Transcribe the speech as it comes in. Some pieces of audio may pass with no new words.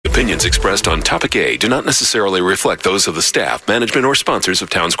Opinions expressed on Topic A do not necessarily reflect those of the staff, management, or sponsors of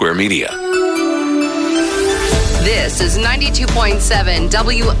Town Square Media. This is 92.7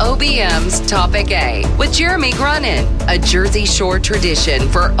 WOBM's Topic A with Jeremy Grunin, a Jersey Shore tradition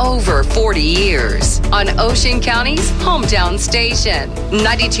for over 40 years on Ocean County's hometown station.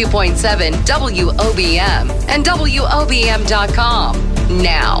 92.7 WOBM and WOBM.com.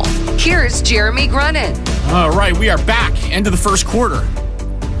 Now, here's Jeremy Grunin. All right, we are back. End of the first quarter.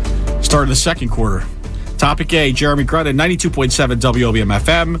 Start of the second quarter. Topic A, Jeremy Grunin, 92.7 WOBM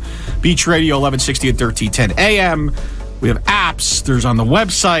FM, Beach Radio, 1160 and 1310 AM. We have apps. There's on the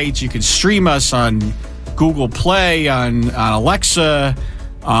website. You can stream us on Google Play, on Alexa,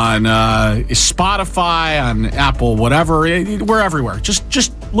 on Spotify, on Apple, whatever. We're everywhere.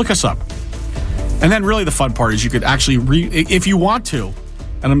 Just look us up. And then really the fun part is you could actually, if you want to,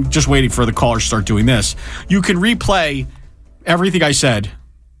 and I'm just waiting for the callers to start doing this, you can replay everything I said,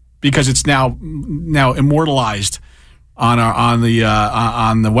 because it's now immortalized on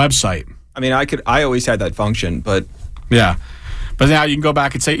the website. I mean, I always had that function, but yeah, but now you can go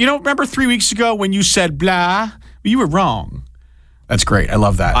back and say, remember 3 weeks ago when you said blah, you were wrong. That's great. I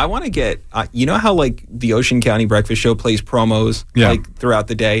love that. I want to get, how like the Ocean County Breakfast Show plays promos like throughout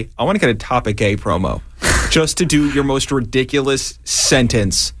the day. I want to get a Topic A promo, just to do your most ridiculous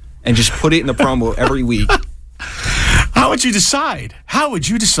sentence and just put it in the promo every week. How would you decide?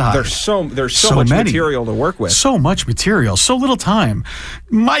 There's so much many material to work with. So much material, so little time.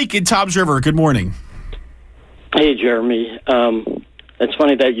 Mike in Toms River, good morning. Hey, Jeremy. It's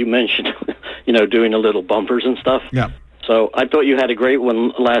funny that you mentioned, doing the little bumpers and stuff. Yeah. So I thought you had a great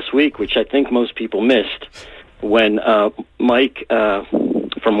one last week, which I think most people missed, when Mike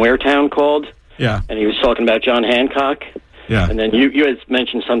from Waretown called. Yeah. And he was talking about John Hancock. Yeah. And then you had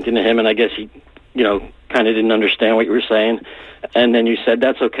mentioned something to him, and I guess he, kind of didn't understand what you were saying. And then you said,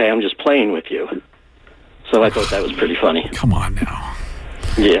 "That's okay, I'm just playing with you." So I thought that was pretty funny. Come on now.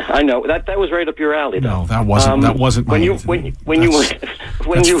 Yeah, I know. That was right up your alley, though. No, that wasn't my...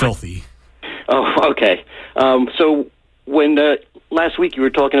 That's filthy. Oh, okay. So when last week you were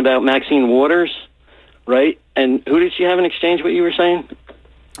talking about Maxine Waters, right? And who did she have in exchange, what you were saying?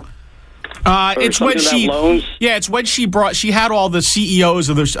 It's when she... loans? Yeah, it's when she had all the CEOs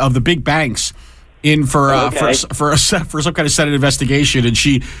of the big banks in for some kind of Senate investigation, and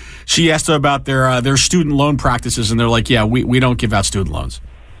she asked them about their student loan practices, and they're like, yeah, we don't give out student loans.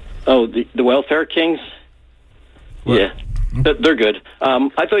 Oh, the welfare kings? What? Yeah, they're good. I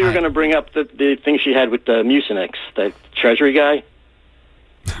thought you were going to bring up the thing she had with Mucinex, the Treasury guy.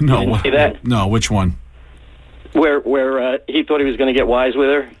 No, you see that? No, which one? Where he thought he was going to get wise with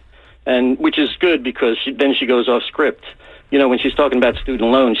her, and which is good because then she goes off script. When she's talking about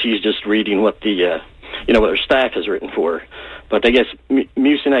student loans, she's just reading what what her staff has written for her. But I guess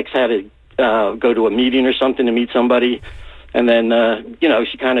Mucinex had to go to a meeting or something to meet somebody, and then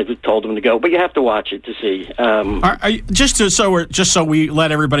she kind of told him to go. But you have to watch it to see. Just so we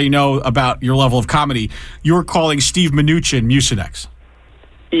let everybody know about your level of comedy, you're calling Steve Mnuchin Mucinex.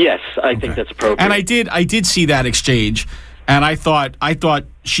 Yes, I think that's appropriate. And I did see that exchange, and I thought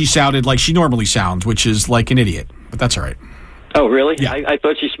she sounded like she normally sounds, which is like an idiot. But that's all right. Oh, really? Yeah. I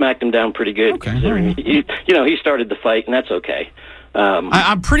thought she smacked him down pretty good. Okay. Considering he started the fight, and that's okay.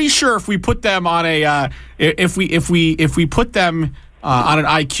 I'm pretty sure if we put them on a if we put them on an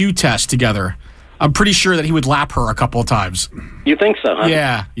IQ test together, I'm pretty sure that he would lap her a couple of times. You think so? Huh?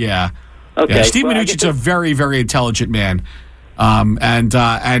 Yeah. Okay. Yeah. Steve Mnuchin's a very, very intelligent man, and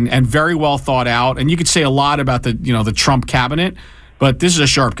very well thought out. And you could say a lot about the Trump cabinet, but this is a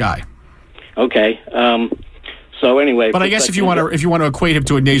sharp guy. Okay. So anyway, but I guess if you want to equate him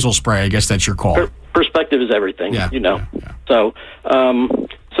to a nasal spray, I guess that's your call. Perspective is everything. Yeah. Yeah. So,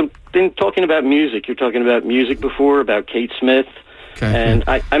 then talking about music, you're talking about music before, about Kate Smith, and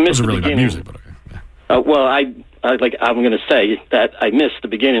I missed the really beginning. About music, but okay. Yeah. I'm going to say that I missed the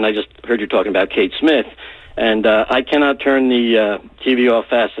beginning. I just heard you talking about Kate Smith, and I cannot turn the TV off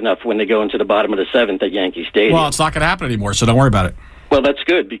fast enough when they go into the bottom of the seventh at Yankee Stadium. Well, it's not going to happen anymore, so don't worry about it. Well, that's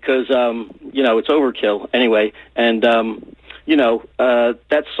good because, it's overkill anyway. And,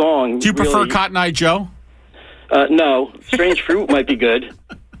 that song... Do you prefer Cotton Eye Joe? No. Strange Fruit might be good.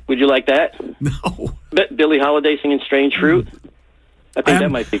 Would you like that? No. Billie Holiday singing Strange Fruit? I think that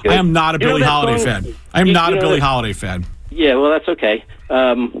might be good. I am not a Billie Holiday fan. I am not a Billie Holiday fan. Yeah, well, that's okay.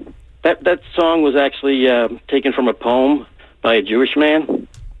 That song was actually taken from a poem by a Jewish man.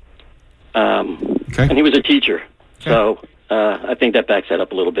 Okay. And he was a teacher. Okay. So... I think that backs that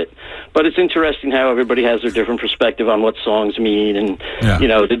up a little bit. But it's interesting how everybody has their different perspective on what songs mean, and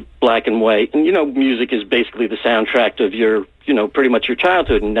the black and white. And music is basically the soundtrack of your, pretty much your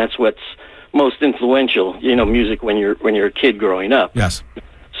childhood, and that's what's most influential. Music when you're a kid growing up. Yes.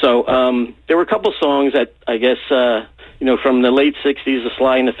 So there were a couple songs that I guess from the late '60s, the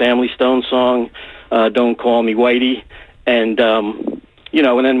Sly and the Family Stone song, "Don't Call Me Whitey," and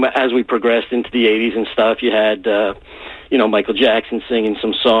and then as we progressed into the '80s and stuff, you had Michael Jackson singing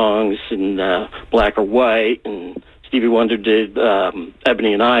some songs, and Black or White, and Stevie Wonder did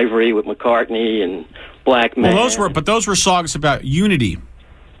Ebony and Ivory with McCartney, and Black Man. Well, those were songs about unity.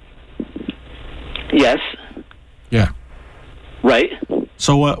 Yes. Yeah. Right.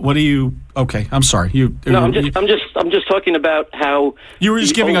 So what do you? Okay, I'm sorry. I'm just talking about how you were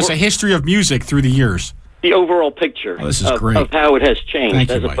just giving us a history of music through the years. The overall picture this is great. Of how it has changed Thank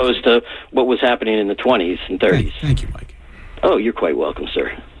you, Mike. Opposed to what was happening in the 20s and 30s. Thank you, Mike. Oh, you're quite welcome,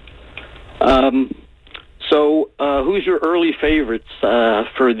 sir. So who's your early favorites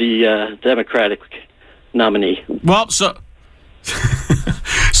for the Democratic nominee? Well, so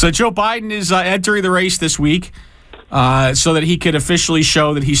Joe Biden is entering the race this week. So that he could officially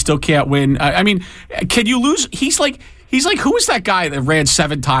show that he still can't win. I mean, can you lose? He's like, who was that guy that ran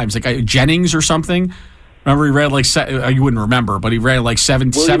 7 times? Like Jennings or something? Remember, he ran like you wouldn't remember, but he ran like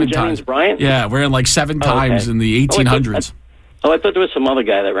seven Jennings times. Bryant? Yeah, ran like 7 times in the 1800s. I thought there was some other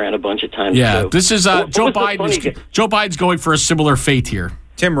guy that ran a bunch of times. Yeah, too. this is Joe Biden. Joe Biden's going for a similar fate here.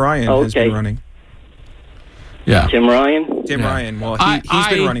 Tim Ryan has been running. Yeah, Tim Ryan. Ryan. Well, he's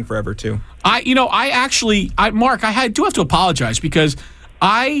been running forever too. Mark, I do have to apologize because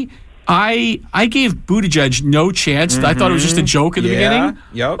I gave Buttigieg no chance. I thought it was just a joke at the beginning.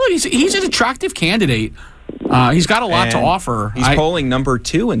 Yep. Well, he's an attractive candidate. He's got a lot to offer. He's polling number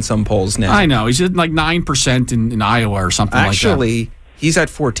 2 in some polls now. I know. He's at like 9% in Iowa or something like that. Actually, he's at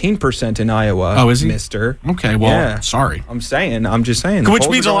 14% in Iowa. Oh, is he? Mister. Okay, well, sorry. I'm just saying. Which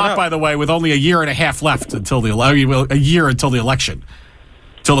means a lot, by the way, with only a year and a half left until a year until the election.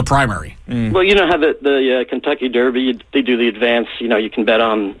 Till the primary. Well, you know how the Kentucky Derby, they do the advance. You can bet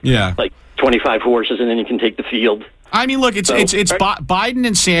on like 25 horses, and then you can take the field. I mean, look, it's Biden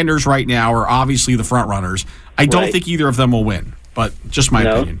and Sanders right now are obviously the front runners. I don't think either of them will win, but just my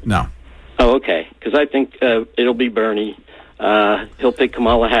opinion. No. Oh, okay. Because I think it'll be Bernie. He'll pick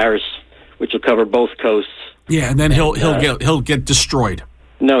Kamala Harris, which will cover both coasts. Yeah, and then he'll get destroyed.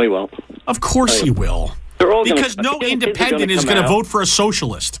 No, he won't. Of course he will. Because no independent is going to vote for a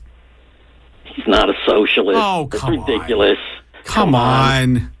socialist. He's not a socialist. Oh, come on. That's ridiculous. Come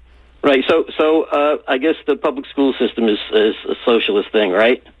on. Right. So I guess the public school system is a socialist thing,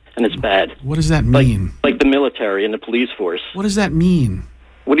 right? And it's bad. What does that mean? Like the military and the police force. What does that mean?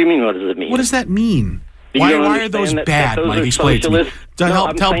 What do you mean? What does it mean? What does that mean? Why are those bad, Mike? Explain it to me.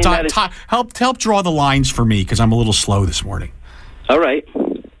 Help draw the lines for me because I'm a little slow this morning. All right.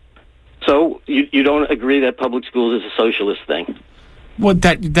 So you don't agree that public schools is a socialist thing? What,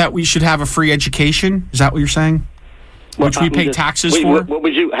 that we should have a free education? Is that what you're saying? Which we pay taxes for? What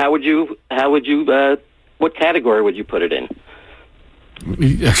would you? How would you? What category would you put it in?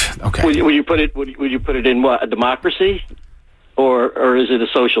 Okay. Would you put it? Would you put it in what? A democracy, or is it a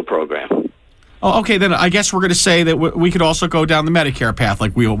social program? Oh, okay. Then I guess we're going to say that we could also go down the Medicare path,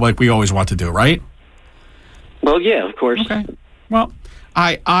 like we always want to do, right? Well, yeah, of course. Okay. Well,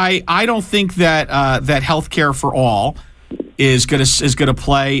 I don't think that that health care for all is going to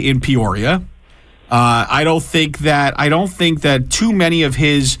play in Peoria. I don't think that too many of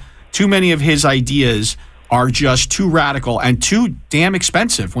his ideas are just too radical and too damn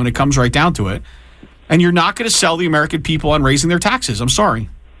expensive when it comes right down to it. And you're not going to sell the American people on raising their taxes. I'm sorry.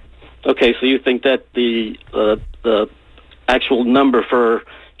 Okay, so you think that the actual number for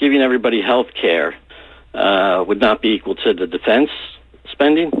giving everybody health care would not be equal to the defense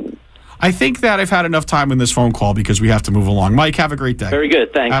spending? I think that I've had enough time in this phone call because we have to move along. Mike, have a great day. Very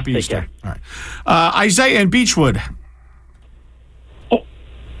good. Thanks. Happy Easter. All right. Isaiah in Beechwood.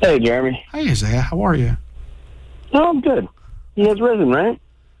 Hey, Jeremy. Hi, Isaiah. How are you? Oh, I'm good. He has risen, right?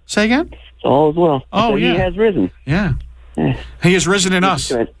 Say again? All is well. Oh, yeah. He has risen. Yeah. He has risen in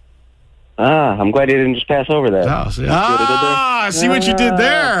us. I'm glad he didn't just pass over that. See what you did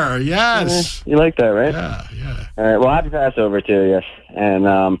there. Yes. You like that, right? Yeah. All right. Well, happy Passover, too, yes. And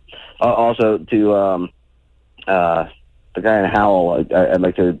also to the guy in Howell, I'd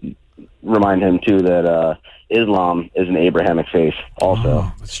like to remind him, too, that Islam is an Abrahamic faith also.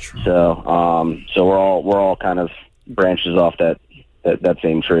 Oh, that's true. So we're all kind of branches off that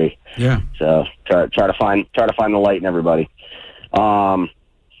same tree. Yeah. So try to find the light in everybody.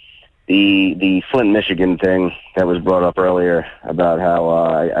 the Flint, Michigan thing that was brought up earlier about how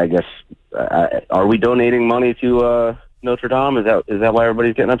I guess are we donating money to Notre Dame? Is that why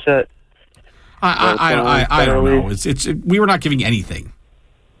everybody's getting upset? I don't know. It's we were not giving anything.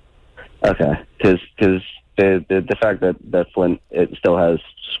 Okay, because the fact that Flint it still has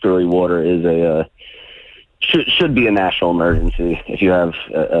screwy water is should be a national emergency. If you have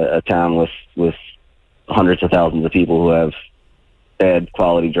a town with hundreds of thousands of people who have bad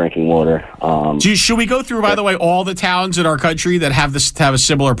quality drinking water. Should we go through, by the way, all the towns in our country that have a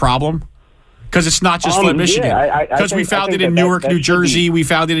similar problem? Because it's not just Flint, Michigan. Because we found it in Newark, New Jersey. We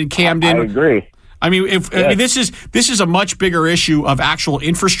found it in Camden. I agree. I mean, I mean, this is a much bigger issue of actual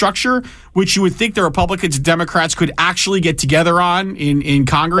infrastructure, which you would think the Republicans and Democrats could actually get together on in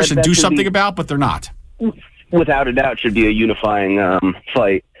Congress and do something about, but they're not. Without a doubt, should be a unifying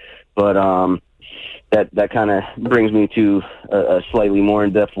fight. But that kind of brings me to a slightly more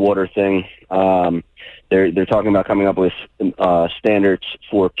in-depth water thing. They're talking about coming up with standards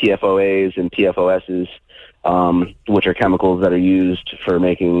for PFOAs and PFOSs, which are chemicals that are used for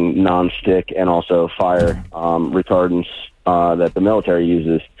making non-stick and also fire retardants that the military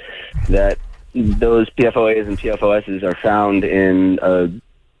uses. That those PFOAs and PFOSs are found in a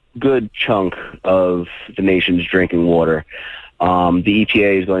good chunk of the nation's drinking water. The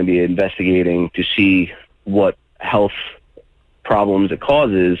EPA is going to be investigating to see what health problems it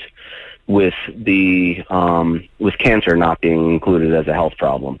causes with with cancer not being included as a health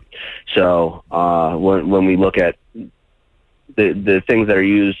problem. So when we look at the things that are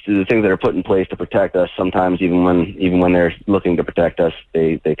used, the things that are put in place to protect us, sometimes even when they're looking to protect us,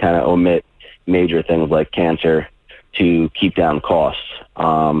 they kind of omit major things like cancer to keep down costs.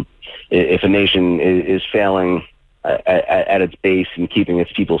 If a nation is failing at its base and keeping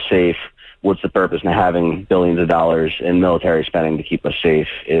its people safe, what's the purpose in having billions of dollars in military spending to keep us safe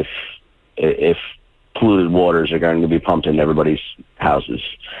if polluted waters are going to be pumped into everybody's houses?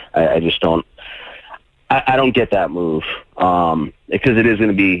 I just don't. I don't get that move because it's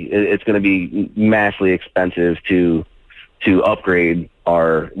going to be massively expensive to upgrade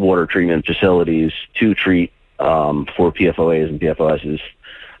our water treatment facilities to treat for PFOAs and PFOSs,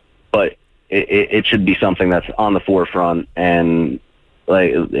 but it should be something that's on the forefront and,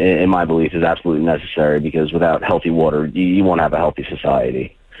 like, in my belief, is absolutely necessary, because without healthy water, you won't have a healthy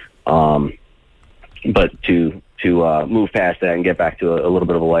society. But to move past that and get back to a little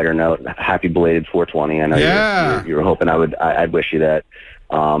bit of a lighter note, happy belated 420. I know you were hoping I'd wish you that.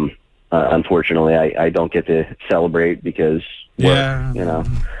 Unfortunately, I don't get to celebrate because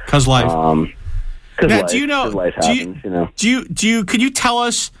because life. Now, life happens, Can you tell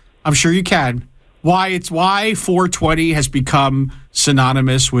us? I'm sure you can. Why 420 has become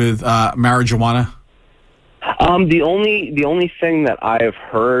synonymous with marijuana? The only thing that I've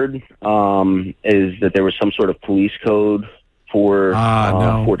heard is that there was some sort of police code for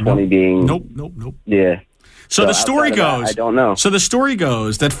 420 being. Nope. Yeah. So the story goes. I don't know. So the story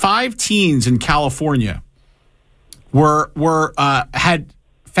goes that 5 teens in California had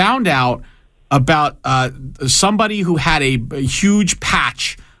found out about somebody who had a huge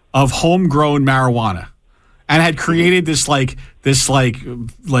patch of homegrown marijuana and had created this some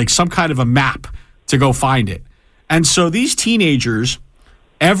kind of a map to go find it. And so these teenagers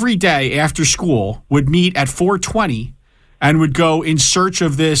every day after school would meet at 420 and would go in search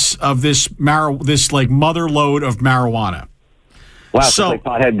of this mother lode of marijuana. Wow, so like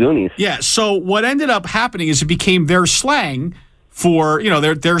Pothead Goonies. Yeah. So what ended up happening is it became their slang for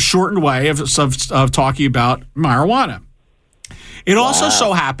their shortened way of talking about marijuana. It also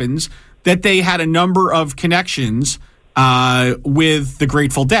so happens that they had a number of connections with the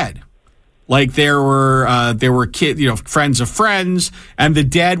Grateful Dead. Like there were kids, friends of friends, and the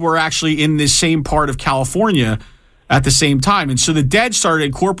Dead were actually in this same part of California at the same time. And so the Dead started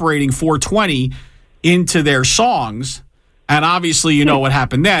incorporating 420 into their songs. And obviously, you know what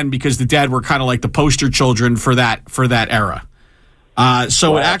happened then, because the Dead were kind of like the poster children for that era.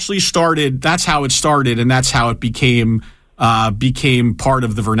 So it actually started. That's how it started, and that's how it became part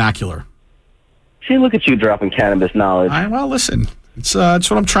of the vernacular. See, look at you dropping cannabis knowledge. Well, listen, it's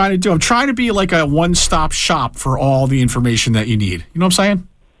what I'm trying to do. I'm trying to be like a one-stop shop for all the information that you need. You know what I'm saying?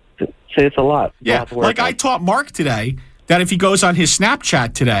 See, it's a lot. Yeah, like I taught Mark today that if he goes on his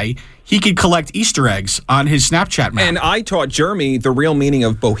Snapchat today, he could collect Easter eggs on his Snapchat map. And I taught Jeremy the real meaning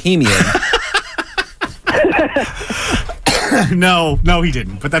of bohemian. No, he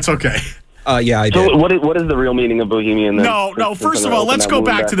didn't, but that's okay. Yeah, I did. So what is the real meaning of bohemian then? No. First of all, let's go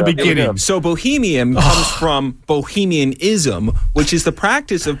back to the beginning. So bohemian comes from bohemianism, which is the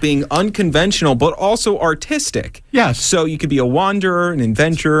practice of being unconventional but also artistic. Yes. So you could be a wanderer, an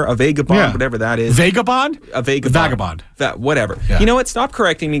inventor, a vagabond, whatever that is. Vagabond? A vagabond. Vagabond. Whatever. Yeah. You know what? Stop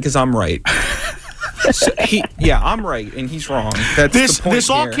correcting me because I'm right. I'm right and he's wrong. That's the point. This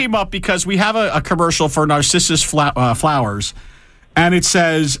all came up because we have a commercial for Narcissus flowers. And it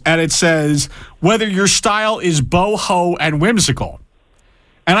says, whether your style is boho and whimsical.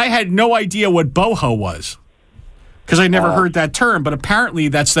 And I had no idea what boho was because I never heard that term. But apparently,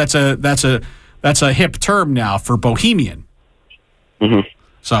 that's a hip term now for bohemian. Mm-hmm.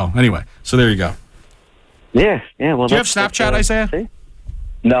 So anyway, there you go. Yeah. Well, do you have Snapchat, Isaiah? See?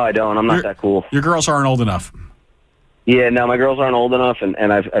 No, I don't. I'm not that cool. Your girls aren't old enough. Yeah, no, my girls aren't old enough, and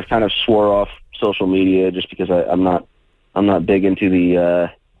I've kind of swore off social media just because I'm not big into the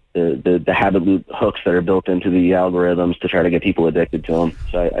habit loop hooks that are built into the algorithms to try to get people addicted to them.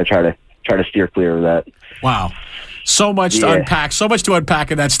 So I try to steer clear of that. Wow. So much to unpack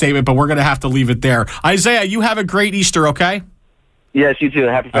in that statement, but we're going to have to leave it there. Isaiah, you have a great Easter, okay? Yes, you too.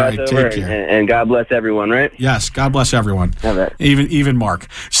 Happy Passover, and God bless everyone, right? Yes, God bless everyone. Even Mark.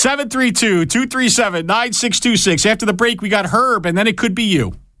 732-237-9626. After the break, we got Herb, and then it could be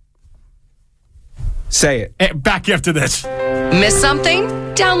you. Say it. Back after this. Miss something?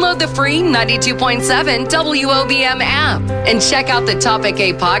 Download the free 92.7 WOBM app and check out the Topic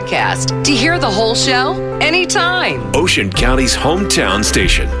A podcast to hear the whole show anytime. Ocean County's hometown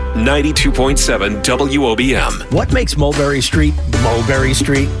station, 92.7 WOBM. What makes Mulberry Street Mulberry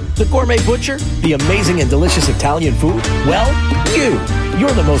Street? The gourmet butcher? The amazing and delicious Italian food? Well,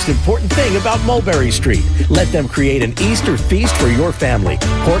 you're the most important thing about Mulberry Street. Let them create an Easter feast for your family.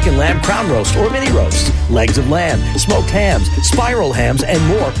 Pork and lamb crown roast or mini roasts, legs of lamb, smoked hams, spiral hams, and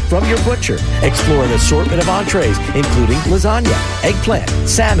more from your butcher. Explore an assortment of entrees, including lasagna, eggplant,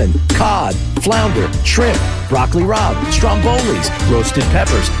 salmon, cod, flounder, shrimp, broccoli rabe, strombolis, roasted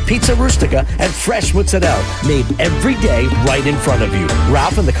peppers, pizza rustica, and fresh mozzarella, made every day right in front of you.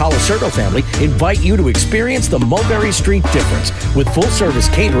 Ralph and the Colacerto family invite you to experience the Mulberry Street difference with full-service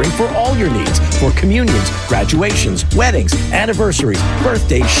catering for all your needs for communions, graduations, weddings, anniversaries,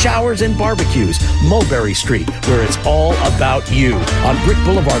 birthdays, showers, and barbecues. Mulberry Street, where it's all about you. On Brick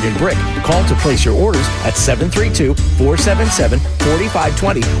Boulevard in Brick. Call to place your orders at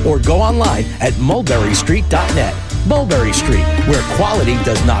 732-477-4520 or go online at mulberrystreet.net. Mulberry Street, where quality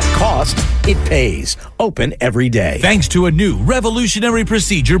does not cost, it pays. Open every day. Thanks to a new revolutionary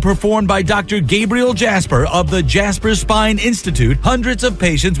procedure performed by Dr. Gabriel Jasper of the Jasper Spine Institute, hundreds of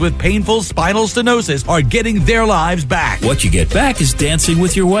patients with painful spinal stenosis are getting their lives back. What you get back is dancing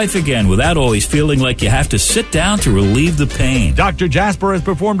with your wife again without always feeling like you have to sit down to relieve the pain. Dr. Jasper has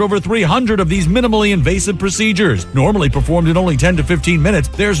performed over 300 of these minimally invasive procedures. Normally performed in only 10 to 15 minutes,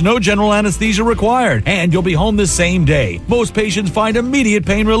 there's no general anesthesia required, and you'll be home the same day. Most patients find immediate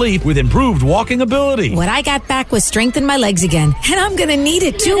pain relief with improved walking ability. What I got back was strength in my legs again, and I'm going to need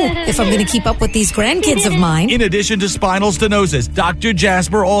it too if I'm going to keep up with these grandkids of mine. In addition to spinal stenosis, Dr.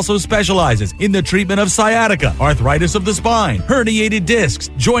 Jasper also specializes in the treatment of sciatica, arthritis of the spine, herniated discs,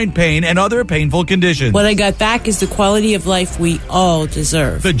 joint pain, and other painful conditions. What I got back is the quality of life we all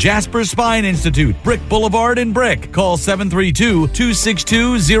deserve. The Jasper Spine Institute, Brick Boulevard in Brick. Call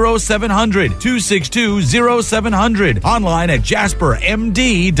 732-262-0700, 262-0700. Online at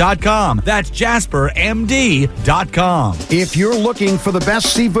JasperMD.com. That's JasperMD.com. If you're looking for the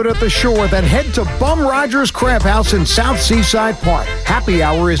best seafood at the shore, then head to Bum Rogers Crab House in South Seaside Park. Happy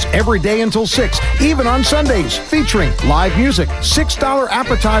hour is every day until 6, even on Sundays, featuring live music, $6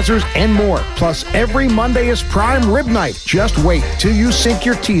 appetizers, and more. Plus, every Monday is prime rib night. Just wait till you sink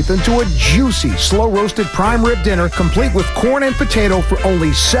your teeth into a juicy, slow-roasted prime rib dinner, complete with corn and potato for only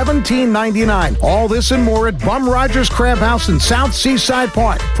 $17.99. All this and more at Bum Rogers Crab House in South Seaside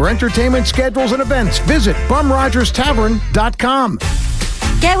Park. For entertainment schedules and events, visit BumRogersTavern.com.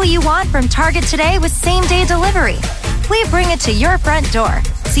 Get what you want from Target today with same-day delivery. We bring it to your front door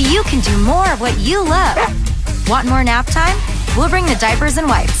so you can do more of what you love. Want more nap time? We'll bring the diapers and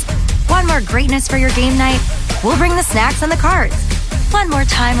wipes. Want more greatness for your game night? We'll bring the snacks and the cards. Want more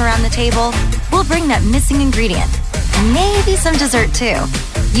time around the table? We'll bring that missing ingredient. And maybe some dessert too.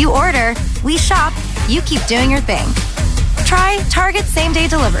 You order, we shop, you keep doing your thing. Try Target same-day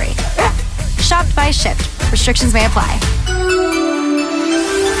delivery. Shopped by Shipt. Restrictions may apply.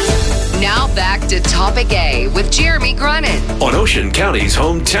 Now back to Topic A with Jeremy Grunin on Ocean County's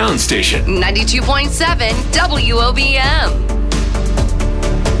hometown station, 92.7 WOBM.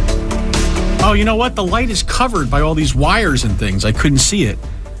 Oh, you know what? The light is covered by all these wires and things. I couldn't see it.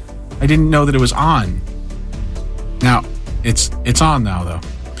 I didn't know that it was on. Now, it's on now, though.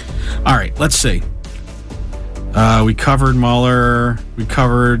 All right, let's see. We covered Mueller. We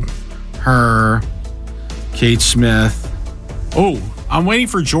covered her. Kate Smith. Oh, I'm waiting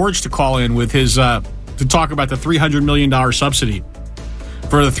for George to call in with his to talk about the $300 million subsidy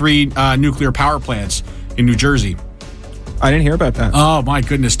for the 3 nuclear power plants in New Jersey. I didn't hear about that. Oh my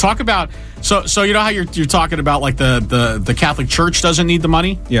goodness! Talk about so you know how you're talking about like the Catholic Church doesn't need the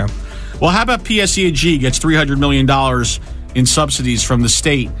money. Yeah. Well, how about PSE&G gets $300 million in subsidies from the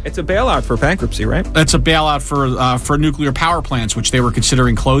state? It's a bailout for bankruptcy, right? That's a bailout for nuclear power plants, which they were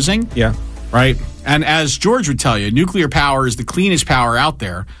considering closing. Yeah. Right. And as George would tell you, nuclear power is the cleanest power out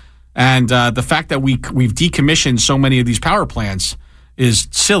there, and the fact that we've decommissioned so many of these power plants is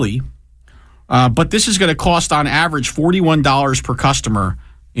silly. But this is going to cost on average $41 per customer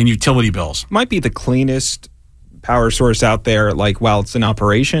in utility bills. Might be the cleanest power source out there, like while it's in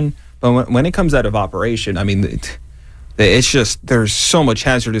operation. But when it comes out of operation, I mean, it's just there's so much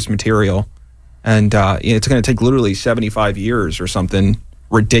hazardous material, and it's going to take literally 75 years or something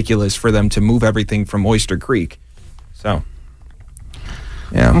ridiculous for them to move everything from Oyster Creek. So,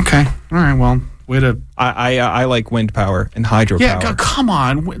 yeah. Okay. All right. Well. I like wind power and hydropower. Yeah, come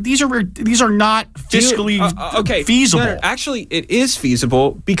on. These are not fiscally feasible. No, actually, it is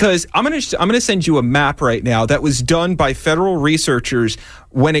feasible because I'm gonna send you a map right now that was done by federal researchers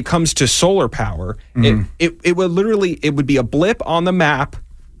when it comes to solar power. Mm-hmm. It would be a blip on the map.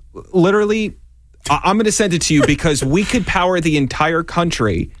 Literally, I'm going to send it to you because we could power the entire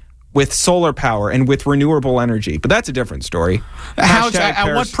country with solar power and with renewable energy. But that's a different story.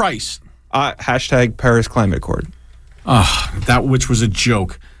 At what price? Hashtag Paris Climate Accord. That which was a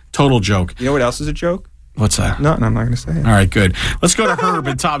joke. Total joke. You know what else is a joke? What's that? No, I'm not going to say it. All right, good. Let's go to Herb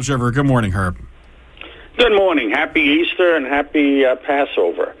in Toms River. Good morning, Herb. Good morning. Happy Easter and happy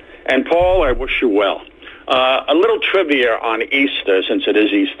Passover. And Paul, I wish you well. A little trivia on Easter, since it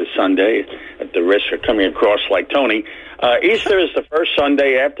is Easter Sunday, at the risk of coming across like Tony. Easter is the first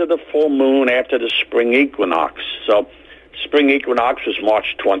Sunday after the full moon, after the spring equinox. So spring equinox was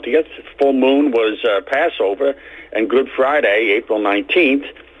March 20th. Full moon was Passover, and Good Friday, April 19th,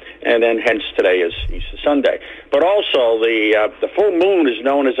 and then hence today is Easter Sunday. But also the full moon is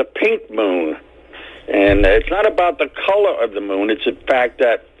known as a pink moon, and it's not about the color of the moon. It's the fact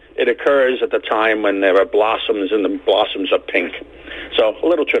that it occurs at the time when there are blossoms, and the blossoms are pink. So, a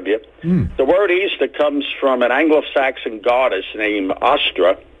little trivia. The word Easter comes from an Anglo-Saxon goddess named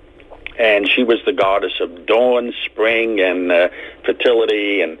Astra, and she was the goddess of dawn, spring, and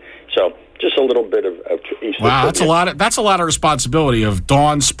fertility, and so just a little bit of Easter. Wow, trivia. that's a lot of responsibility of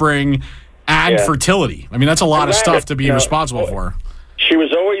dawn, spring, and fertility. I mean, that's a lot of stuff to be responsible for. She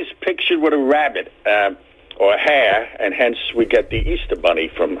was always pictured with a rabbit or a hare, and hence we get the Easter bunny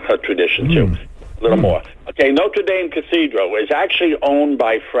from her tradition too. A little more. Okay, Notre Dame Cathedral is actually owned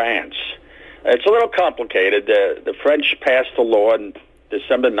by France. It's a little complicated. The French passed a law on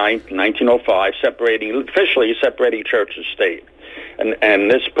December 9th, 1905, officially separating church and state.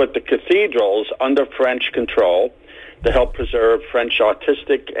 And this put the cathedrals under French control to help preserve French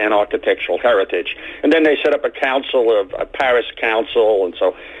artistic and architectural heritage. And then they set up a Paris council, and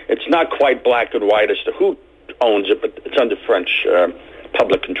so it's not quite black and white as to who owns it, but it's under French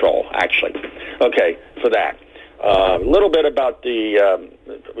public control, actually. Okay, for that. A little bit about a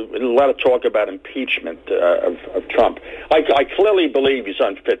lot of talk about impeachment of Trump. I clearly believe he's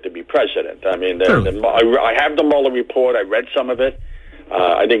unfit to be president. I mean, I have the Mueller report. I read some of it.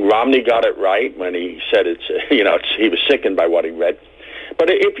 I think Romney got it right when he said he was sickened by what he read. But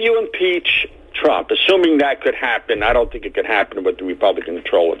if you impeach Trump, assuming that could happen, I don't think it could happen with the Republican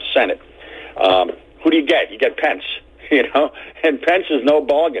control of the Senate. Who do you get? You get Pence. And Pence is no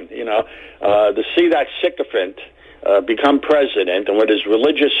bargain, to see that sycophant become president and with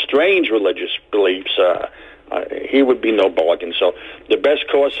his strange religious beliefs, he would be no bargain. So the best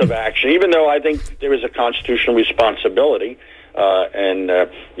course of action, even though I think there is a constitutional responsibility, when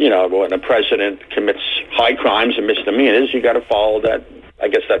a president commits high crimes and misdemeanors, you got to follow that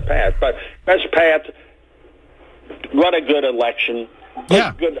path. But best path, run a good election,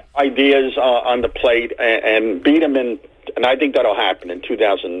 put good ideas on the plate, and beat them in. And I think that'll happen in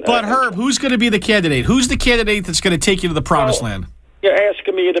 2000. But Herb, who's going to be the candidate? Who's the candidate that's going to take you to the promised land? You're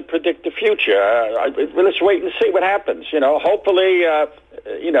asking me to predict the future. Let's wait and see what happens. Hopefully,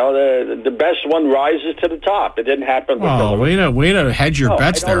 the best one rises to the top. It didn't happen. Way to hedge your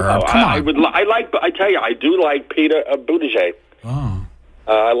bets there, Herb. Come on. I tell you, I do like Peter Buttigieg. Oh.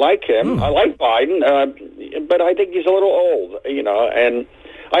 I like him. I like Biden, but I think he's a little old. And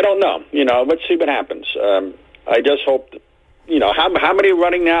I don't know. Let's see what happens. I just hope how many are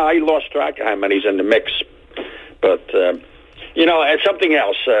running now? I lost track of how many's in the mix. But, and something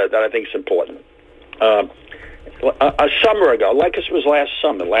else that I think is important. A summer ago, like this was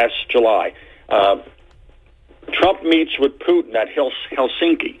last July, Trump meets with Putin at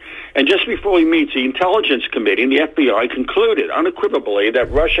Helsinki. And just before he meets, the Intelligence Committee and the FBI concluded unequivocally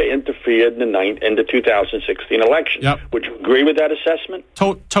that Russia interfered in the 2016 election. Yep. Would you agree with that assessment?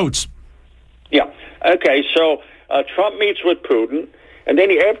 Totes. Yeah. Okay, so Trump meets with Putin, and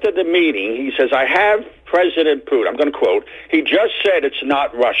then after the meeting, he says, I have President Putin. I'm going to quote, he just said it's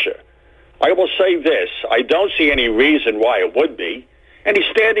not Russia. I will say this, I don't see any reason why it would be. And he's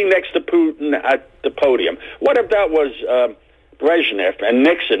standing next to Putin at the podium. What if that was Brezhnev and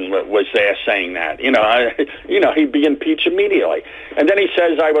Nixon was there saying that? He'd be impeached immediately. And then he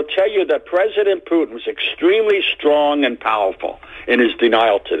says, I will tell you that President Putin was extremely strong and powerful in his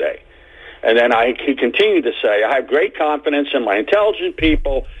denial today. And then he continued to say, I have great confidence in my intelligent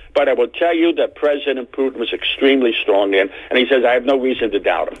people, but I will tell you that President Putin was extremely strong in. And he says, I have no reason to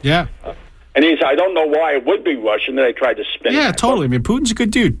doubt him. Yeah. And he said, I don't know why it would be Russian that they tried to spin. Yeah, that. totally. I mean, Putin's a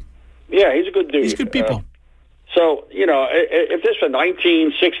good dude. Yeah, he's a good dude. He's good people. So, if this were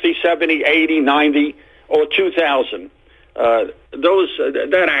 1960, 70, 80, 90, or 2000,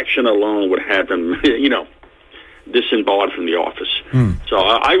 that action alone would have him, disembarred from the office. So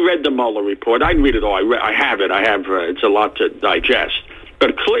I read the Mueller report. I didn't read it all. I have it. It's a lot to digest.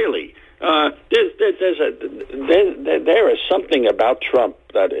 But clearly, there is something about Trump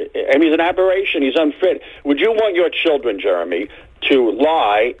that, and he's an aberration. He's unfit. Would you want your children, Jeremy, to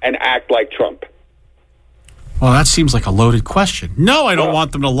lie and act like Trump? Well, that seems like a loaded question. No, I don't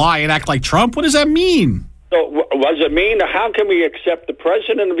want them to lie and act like Trump. What does that mean? So what does it mean? How can we accept the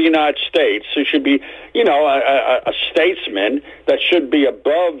President of the United States, who should be, a statesman that should be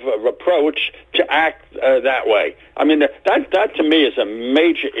above reproach, to act that way? I mean, that to me is a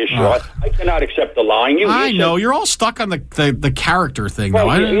major issue. I cannot accept the lying. I know. You're all stuck on the character thing, though.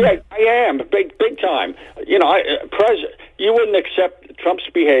 I am. Big time. You wouldn't accept Trump's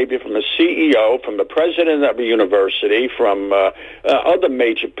behavior from a CEO, from the president of a university, from other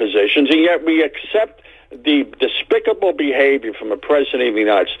major positions, and yet we accept the despicable behavior from a president of the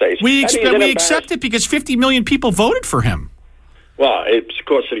United States. We accept it because 50 million people voted for him. Well, it's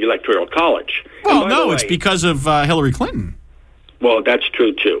because of the Electoral College. Well, no, it's because of Hillary Clinton. Well, that's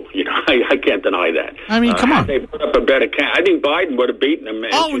true, too. I can't deny that. I mean, come on. They put up a better candidate. I think Biden would have beaten him.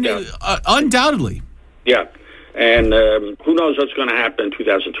 Undoubtedly. Yeah. And who knows what's going to happen in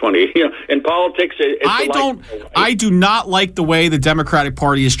 2020? In politics, I do not like the way the Democratic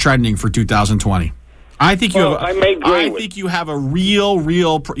Party is trending for 2020. I think you have a real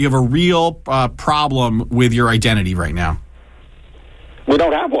problem with your identity right now. We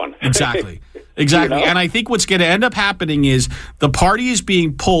don't have one. Exactly. And I think what's going to end up happening is the party is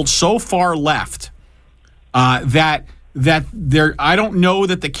being pulled so far left that I don't know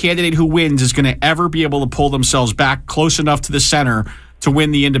that the candidate who wins is going to ever be able to pull themselves back close enough to the center to win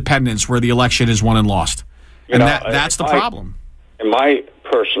the independence where the election is won and lost. And that's the problem. In my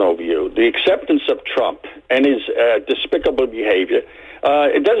personal view, the acceptance of Trump and his despicable behavior,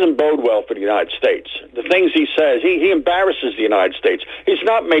 it doesn't bode well for the United States. The things he says, he embarrasses the United States. He's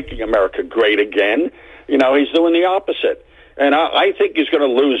not making America great again. He's doing the opposite. And I think he's going to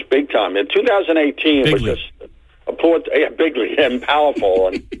lose big time. In 2018, it was just bigly and powerful.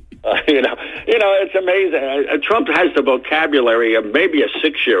 And, it's amazing. Trump has the vocabulary of maybe a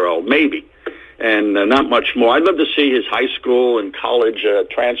 6-year-old, maybe. And not much more. I'd love to see his high school and college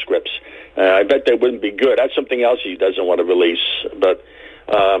transcripts. I bet they wouldn't be good. That's something else he doesn't want to release. But,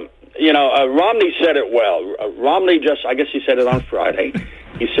 Romney said it well. Romney I guess he said it on Friday.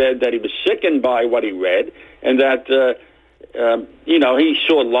 He said that he was sickened by what he read and that, he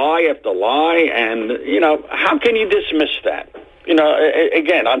saw lie after lie. And, how can you dismiss that?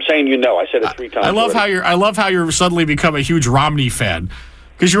 Again, I'm saying I said it 3 times. I love how you're suddenly become a huge Romney fan.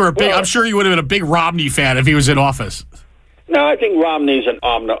 Because you were I'm sure you would have been a big Romney fan if he was in office. No, I think Romney's an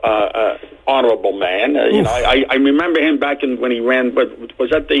honorable man. I remember him back when he ran. But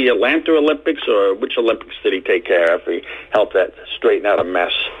was that the Atlanta Olympics or which Olympics did he take care of? He helped that straighten out a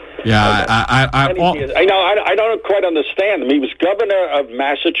mess. Yeah, I don't quite understand him. He was governor of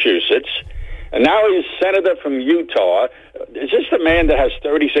Massachusetts, and now he's senator from Utah. Is this the man that has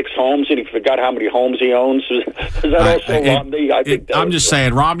 36 homes and he forgot how many homes he owns? Is that also Romney? I'm just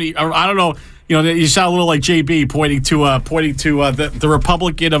saying, Romney, I don't know. you sound a little like JB pointing to the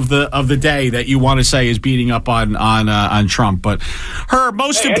Republican of the day that you want to say is beating up on Trump. But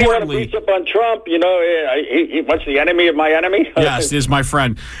most importantly, anyone who beats up on Trump, he what's the enemy of my enemy? Yes, is my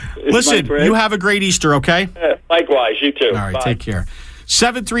friend. Listen, you have a great Easter, okay? Likewise, you too. All right, Bye. take care.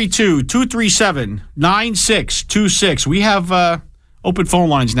 732-237-9626. We have open phone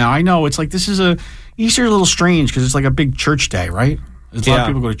lines now. I know it's like this is Easter a little strange because it's like a big church day, right? There's a lot of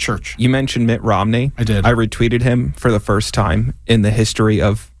people go to church. You mentioned Mitt Romney. I did. I retweeted him for the first time in the history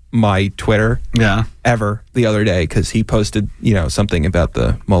of my Twitter ever the other day because he posted, something about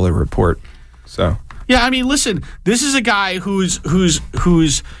the Mueller report. So yeah, I mean, listen, this is a guy who's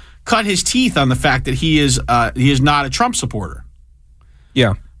cut his teeth on the fact that he is not a Trump supporter.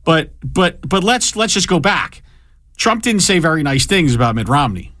 Yeah, but let's just go back. Trump didn't say very nice things about Mitt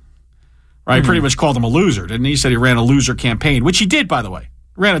Romney, right? Mm-hmm. Pretty much called him a loser, didn't he? He said he ran a loser campaign, which he did, by the way.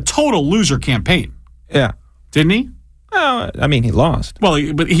 Ran a total loser campaign. Yeah, didn't he? I mean, he lost.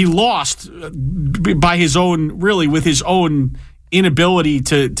 Well, but he lost by his own, really, with his own inability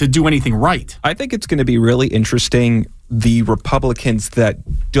to do anything right. I think it's going to be really interesting. The Republicans that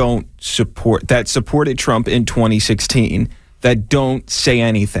supported Trump in 2016. That don't say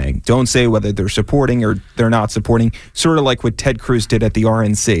anything, don't say whether they're supporting or they're not supporting, sort of like what Ted Cruz did at the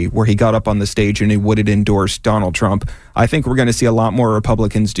RNC, where he got up on the stage and he wouldn't endorse Donald Trump. I think we're going to see a lot more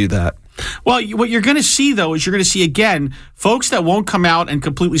Republicans do that. Well, what you're going to see, though, is you're going to see, again, folks that won't come out and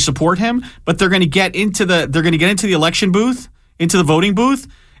completely support him, but they're going to get into the election booth, into the voting booth,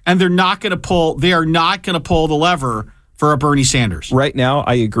 and they are not going to pull the lever for a Bernie Sanders. Right now,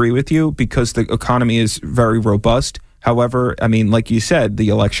 I agree with you because the economy is very robust. However, I mean, like you said, the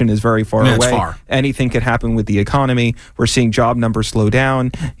election is very far away. It's far. Anything could happen with the economy. We're seeing job numbers slow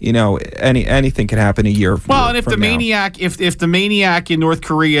down. Anything could happen a year. Well, and if the maniac, if the maniac in North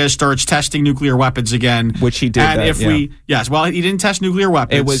Korea starts testing nuclear weapons again, which he did, and he didn't test nuclear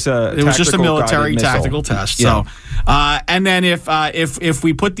weapons. It was just a military tactical test. Yeah. So, and then if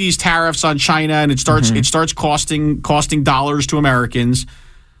we put these tariffs on China and it starts costing dollars to Americans.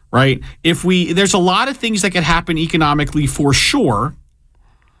 Right. There's a lot of things that could happen economically for sure.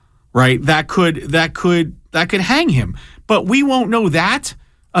 Right. That could hang him, but we won't know that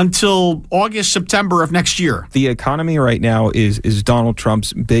until August, September of next year. The economy right now is Donald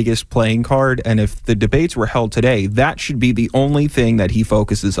Trump's biggest playing card, and if the debates were held today, that should be the only thing that he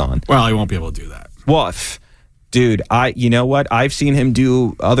focuses on. Well, he won't be able to do that. Woof. Dude, you know what? I've seen him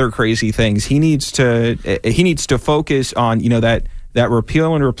do other crazy things. He needs to focus on that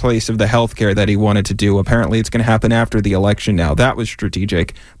repeal and replace of the health care that he wanted to do. Apparently it's going to happen after the election now. That was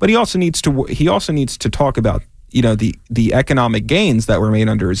strategic. But he also needs to talk about, the economic gains that were made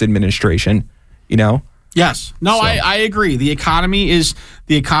under his administration, Yes. No, so. I agree. The economy is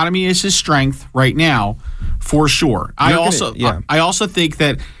his strength right now, for sure. I also think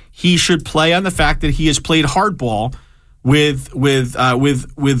that he should play on the fact that he has played hardball with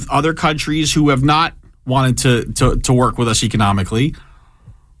other countries who have not wanted to work with us economically,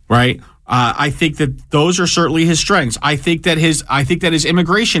 right? I think that those are certainly his strengths. I think that his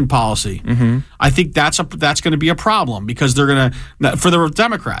immigration policy, I think that's going to be a problem because they're going to, for the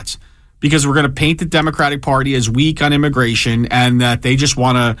Democrats, because we're going to paint the Democratic Party as weak on immigration and that they just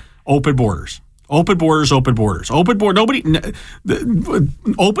want to open borders. Open borders. Open borders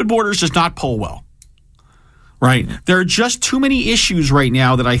does not poll well. Right. There are just too many issues right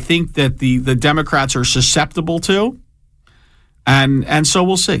now that I think that the Democrats are susceptible to. And so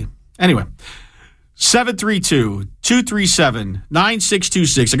we'll see. Anyway,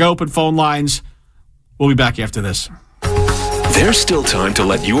 732-237-9626. I got open phone lines. We'll be back after this. There's still time to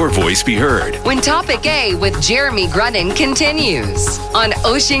let your voice be heard. When Topic A with Jeremy Grunin continues on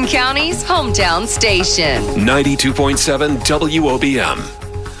Ocean County's hometown station. 92.7 WOBM.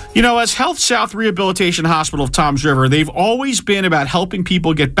 As Health South Rehabilitation Hospital of Toms River, they've always been about helping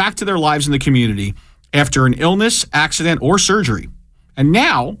people get back to their lives in the community after an illness, accident, or surgery. And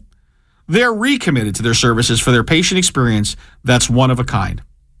now, they're recommitted to their services for their patient experience that's one of a kind.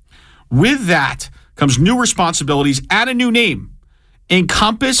 With that comes new responsibilities and a new name,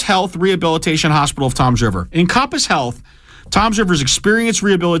 Encompass Health Rehabilitation Hospital of Toms River. Encompass Health, Toms River's experienced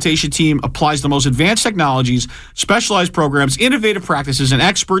rehabilitation team applies the most advanced technologies, specialized programs, innovative practices, and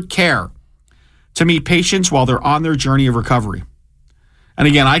expert care to meet patients while they're on their journey of recovery. And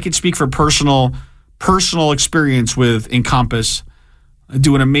again, I can speak for personal experience with Encompass.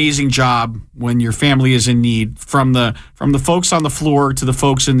 Do an amazing job when your family is in need, from the folks on the floor to the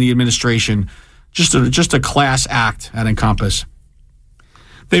folks in the administration. Just a class act at Encompass.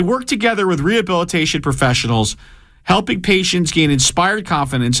 They work together with rehabilitation professionals helping patients gain inspired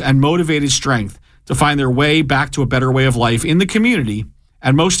confidence and motivated strength to find their way back to a better way of life in the community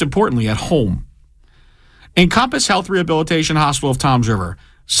and, most importantly, at home. Encompass Health Rehabilitation Hospital of Toms River,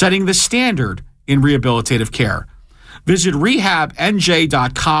 setting the standard in rehabilitative care. Visit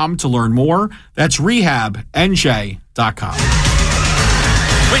rehabnj.com to learn more. That's rehabnj.com.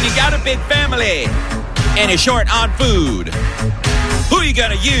 When you got a big family and you're short on food, who are you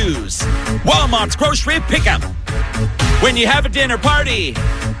going to use? Walmart's Grocery Pickup. When you have a dinner party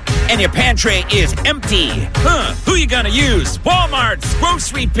and your pantry is empty, who are you going to use? Walmart's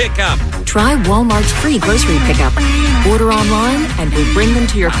Grocery Pickup. Try Walmart's free grocery pickup. Order online and we'll bring them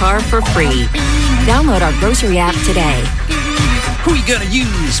to your car for free. Download our grocery app today. Who are you going to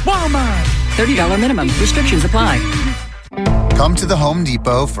use? Walmart. $30 minimum. Restrictions apply. Come to the Home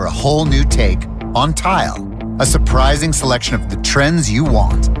Depot for a whole new take on tile. A surprising selection of the trends you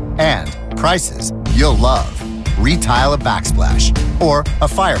want and prices you'll love. Retile a backsplash or a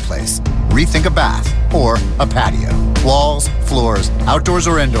fireplace. Rethink a bath or a patio. Walls, floors, outdoors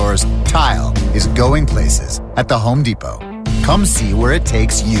or indoors, tile is going places at the Home Depot. Come see where it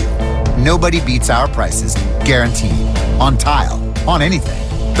takes you. Nobody beats our prices, guaranteed. On tile, on anything.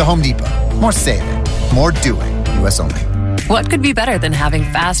 The Home Depot. More saving, more doing. U.S. only. What could be better than having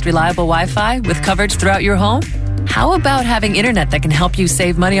fast, reliable Wi-Fi with coverage throughout your home? How about having internet that can help you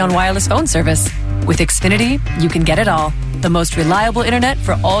save money on wireless phone service? With Xfinity, you can get it all. The most reliable internet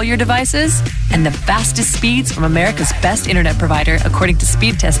for all your devices and the fastest speeds from America's best internet provider, according to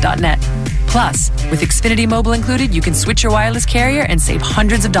speedtest.net. Plus, with Xfinity Mobile included, you can switch your wireless carrier and save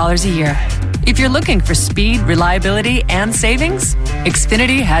hundreds of dollars a year. If you're looking for speed, reliability, and savings,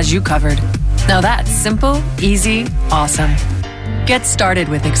 Xfinity has you covered. Now that's simple, easy, awesome. Get started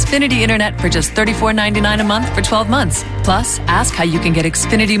with Xfinity Internet for just $34.99 a month for 12 months. Plus, ask how you can get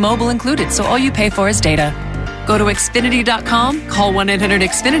Xfinity Mobile included so all you pay for is data. Go to Xfinity.com, call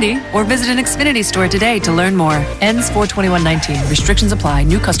 1-800-XFINITY, or visit an Xfinity store today to learn more. Ends 4/21/19. Restrictions apply.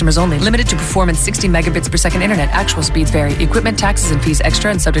 New customers only. Limited to performance 60 megabits per second internet. Actual speeds vary. Equipment, taxes, and fees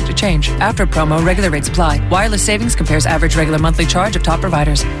extra and subject to change. After promo, regular rates apply. Wireless savings compares average regular monthly charge of top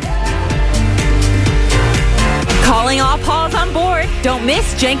providers. Calling all paws on board. Don't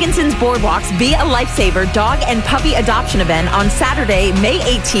miss Jenkinson's Boardwalks Be a Lifesaver dog and puppy adoption event on Saturday, May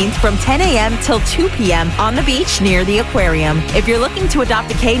 18th from 10 a.m. till 2 p.m. on the beach near the aquarium. If you're looking to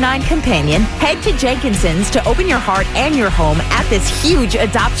adopt a canine companion, head to Jenkinson's to open your heart and your home at this huge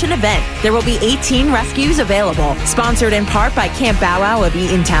adoption event. There will be 18 rescues available. Sponsored in part by Camp Bow Wow of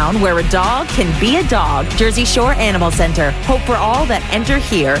Eatontown, where a dog can be a dog. Jersey Shore Animal Center. Hope for all that enter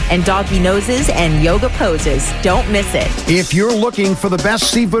here, and doggy noses and yoga poses. Don't miss it. If you're looking for the best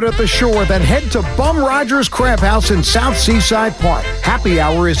seafood at the shore, then head to Bum Rogers Crab House in South Seaside Park. Happy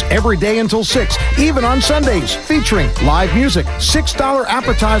hour is every day until 6, even on Sundays, featuring live music, $6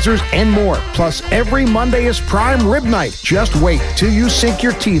 appetizers, and more. Plus, every Monday is prime rib night. Just wait till you sink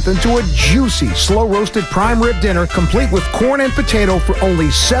your teeth into a juicy, slow-roasted prime rib dinner, complete with corn and potato for only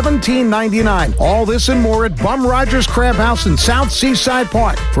 $17.99. All this and more at Bum Rogers Crab House in South Seaside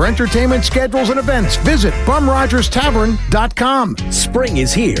Park. For entertainment schedules and events, visit BumRogersTavern.com. Spring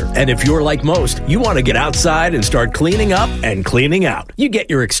is here, and if you're like most, you want to get outside and start cleaning up and cleaning out. You get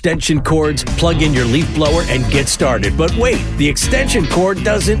your extension cords, plug in your leaf blower, and get started. But wait, the extension cord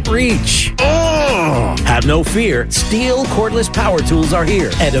doesn't reach. Oh! Have no fear. Steel cordless power tools are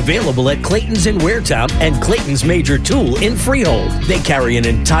here and available at Clayton's in Waretown and Clayton's Major Tool in Freehold. They carry an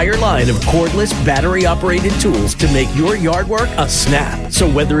entire line of cordless, battery-operated tools to make your yard work a snap. So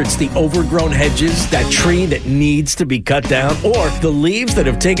whether it's the overgrown hedges, that tree that needs to be cut down, or the leaves that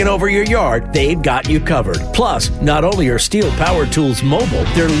have taken over your yard, they've got you covered. Plus, not only are Steel power tools mobile,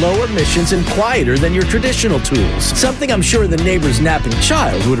 they're low emissions and quieter than your traditional tools. Something I'm sure the neighbor's napping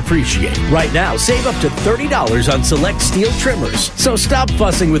child would appreciate. Right now, save up to $30 on select Steel trimmers. So stop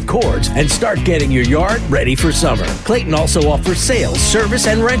fussing with cords and start getting your yard ready for summer. Clayton also offers sales, service,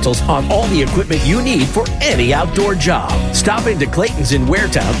 and rentals on all the equipment you need for any outdoor job. Stop into Clayton's in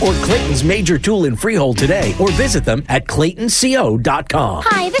Waretown or Clayton's Major Tool in Freehold today, or visit them at ClaytonCO.com.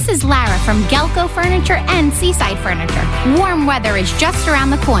 Hi, this is Lara from Gelco Furniture and Seaside Furniture. Warm weather is just around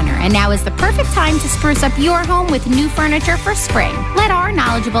the corner, and now is the perfect time to spruce up your home with new furniture for spring. Let our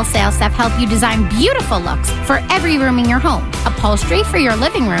knowledgeable sales staff help you design beautiful beautiful looks for every room in your home. Upholstery for your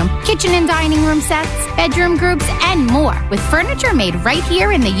living room, kitchen and dining room sets, bedroom groups, and more, with furniture made right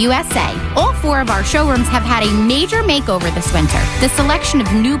here in the USA. All 4 of our showrooms have had a major makeover this winter. The selection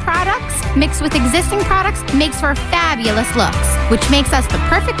of new products mixed with existing products makes for fabulous looks, which makes us the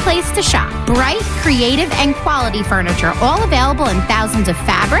perfect place to shop. Bright, creative, and quality furniture, all available in thousands of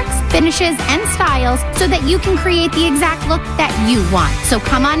fabrics, finishes, and styles so that you can create the exact look that you want. So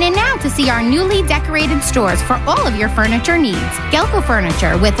come on in now to see our newly decorated stores for all of your furniture needs. Gelco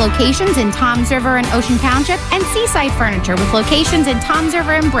Furniture with locations in Toms River and Ocean Township, and Seaside Furniture with locations in Toms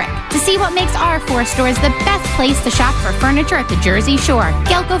River and Brick. To see what makes our 4 stores the best place to shop for furniture at the Jersey Shore,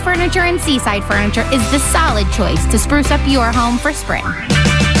 Gelco Furniture and Seaside Furniture is the solid choice to spruce up your home for spring.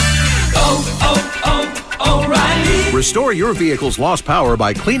 O'Reilly. Restore your vehicle's lost power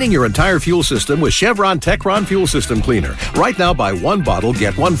by cleaning your entire fuel system with Chevron Techron Fuel System Cleaner. Right now, buy 1 bottle,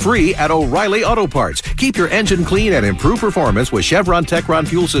 get 1 free at O'Reilly Auto Parts. Keep your engine clean and improve performance with Chevron Techron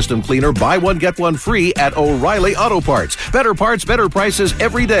Fuel System Cleaner. Buy 1, get 1 free at O'Reilly Auto Parts. Better parts, better prices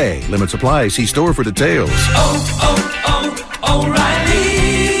every day. Limit supply. See store for details.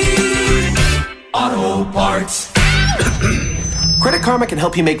 O'Reilly Auto Parts. Credit Karma can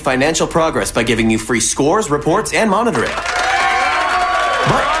help you make financial progress by giving you free scores, reports, and monitoring.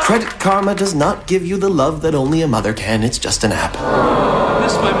 But Credit Karma does not give you the love that only a mother can. It's just an app. I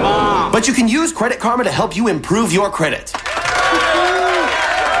miss my mom. But you can use Credit Karma to help you improve your credit.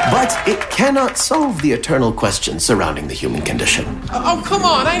 But it cannot solve the eternal questions surrounding the human condition. Oh, come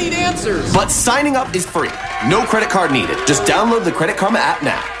on, I need answers. But signing up is free. No credit card needed. Just download the Credit Karma app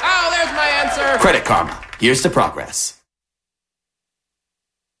now. Oh, there's my answer. Credit Karma. Here's to progress.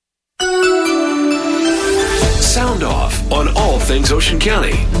 Sound off on all things Ocean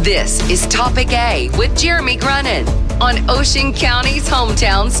County. This is Topic A with Jeremy Grunin on Ocean County's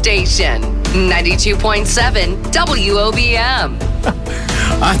hometown station, 92.7 WOBM.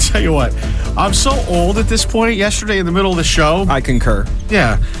 I'll tell you what, I'm so old at this point. Yesterday in the middle of the show. I concur.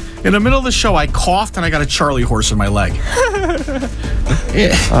 Yeah. In the middle of the show, I coughed and I got a Charlie horse in my leg.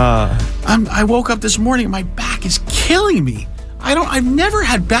 I woke up this morning and my back is killing me. I've never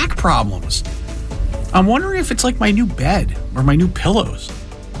had back problems. I'm wondering if it's like my new bed or my new pillows.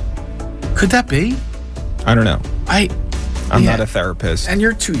 Could that be? I don't know. I'm Yeah. not a therapist. And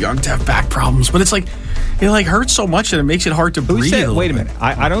you're too young to have back problems, but it's like it hurts so much that it makes it hard to breathe. Wait a minute.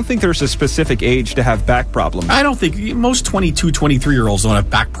 I don't think there's a specific age to have back problems. I don't think most 22, 23-year-olds don't have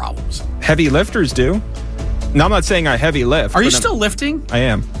back problems. Heavy lifters do. Now, I'm not saying I heavy lift. Are you still lifting? I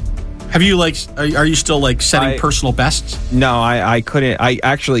am. Have you are you still setting personal bests? No, I couldn't. I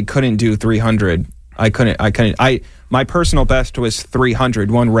actually couldn't do 300. I couldn't. My personal best was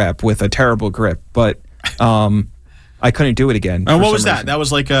 300, 1 rep with a terrible grip, but I couldn't do it again. And what was that? That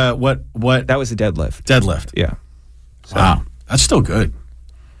was like a what? That was a deadlift. Deadlift. Yeah. So. Wow, that's still good.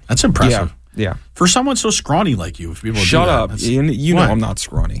 That's impressive. Yeah. For someone so scrawny like you, if people shut do that, up. You know I'm not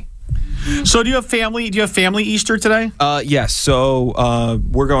scrawny. So do you have family? Do you have family Easter today? Yes. So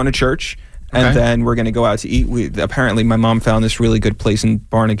we're going to church, and then we're going to go out to eat. Apparently, my mom found this really good place in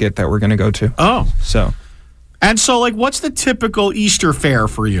Barnegat that we're going to go to. Oh, so what's the typical Easter fare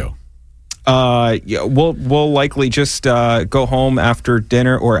for you? Yeah, we'll likely just go home after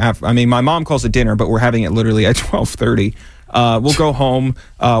dinner, or my mom calls it dinner, but we're having it literally at 12:30. We'll go home,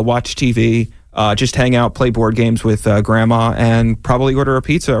 watch TV. Just hang out, play board games with Grandma, and probably order a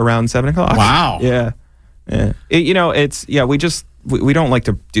pizza around 7 o'clock. Wow. Yeah. We don't like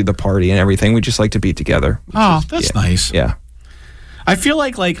to do the party and everything. We just like to be together. Oh, that's nice. Yeah. I feel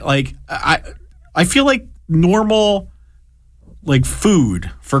like I feel like normal food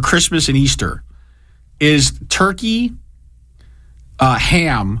for Christmas and Easter is turkey,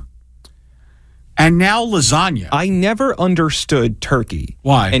 ham, and now lasagna. I never understood turkey.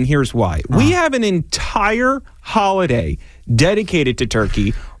 Why? And here's why. We have an entire holiday dedicated to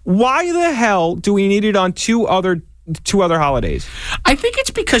turkey. Why the hell do we need it on two other holidays? I think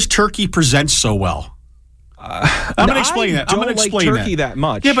it's because turkey presents so well. I'm going to explain that. I'm going to explain like turkey that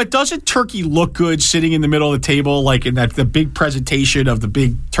much. Yeah, but doesn't turkey look good sitting in the middle of the table, like in the big presentation of the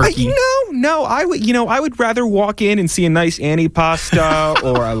big turkey? No. I would rather walk in and see a nice antipasta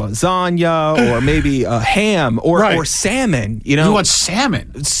or a lasagna or maybe a ham or salmon. You want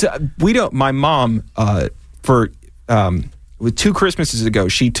salmon? So we don't. My mom with 2 Christmases ago,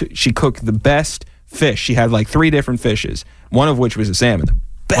 she cooked the best fish. She had 3 different fishes, one of which was a salmon.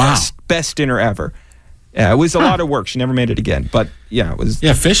 The best dinner ever. Yeah, it was a lot of work. She never made it again. But yeah, it was.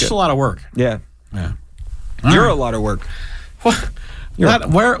 Yeah, fish is a lot of work. Yeah. You're a lot of work.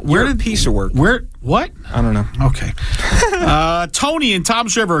 Where you're a piece of work. Where? What? I don't know. Okay. Tony in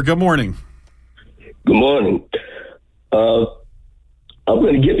Toms River. Good morning. Good morning. I'm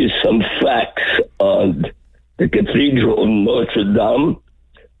going to give you some facts on the Cathedral of Notre Dame,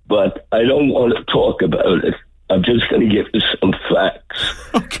 but I don't want to talk about it. I'm just going to give you some facts.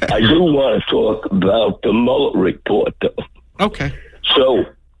 Okay. I do want to talk about the Mueller report, though. Okay. So,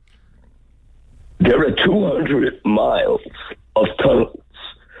 there are 200 miles of tunnels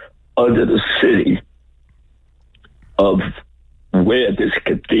under the city of where this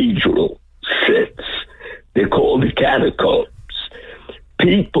cathedral sits. They're called the catacombs.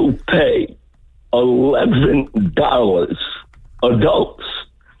 People pay $11 adults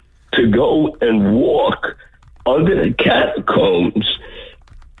to go and walk under the catacombs,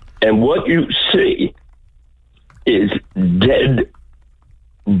 and what you see is dead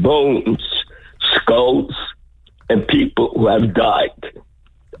bones, skulls, and people who have died.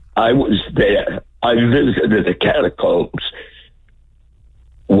 I was there. I visited the catacombs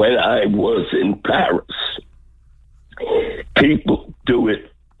when I was in Paris. People do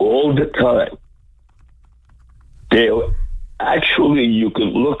it all the time. Actually, you can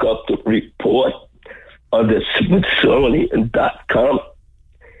look up the report on the Smithsonian.com.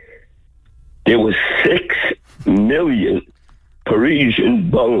 There were 6 million Parisian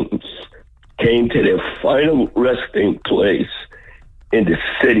bones came to their final resting place in the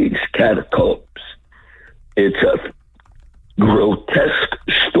city's catacombs. It's a grotesque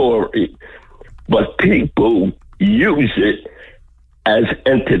story, but people use it as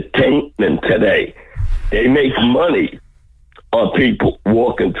entertainment today. They make money on people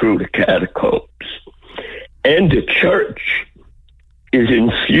walking through the catacombs. And the church is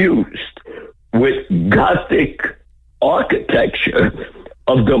infused with Gothic architecture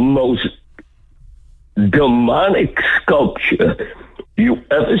of the most demonic sculpture you've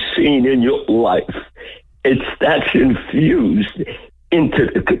ever seen in your life. That's infused into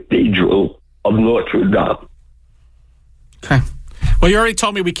the Cathedral of Notre Dame. Okay. Well, you already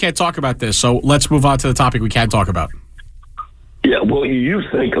told me we can't talk about this, so let's move on to the topic we can talk about. Yeah, well, you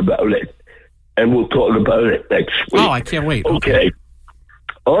think about it, and we'll talk about it next week. Oh, I can't wait. Okay.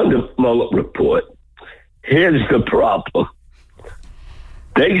 On the Mueller report, here's the problem.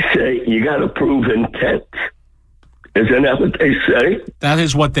 They say you got to prove intent. Isn't that what they say? That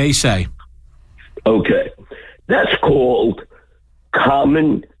is what they say. Okay. That's called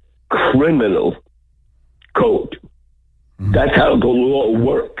common criminal code. That's how the law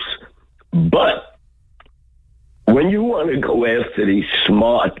works. But when you want to go after these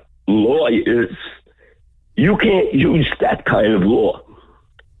smart lawyers, you can't use that kind of law.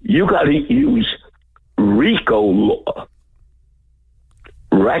 You got to use RICO law.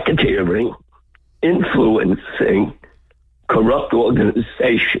 Racketeering, influencing corrupt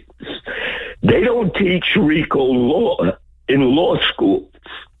organizations. They don't teach RICO law in law schools.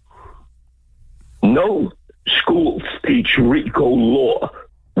 No schools teach RICO law.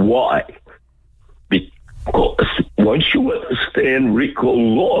 Why? Because once you understand RICO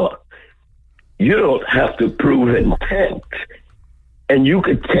law, you don't have to prove intent. And you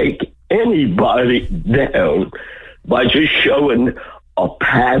could take anybody down by just showing a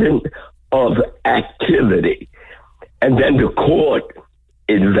pattern of activity. And then the court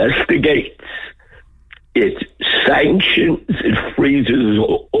investigates, it sanctions, it freezes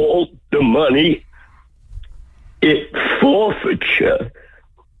all the money, it forfeiture.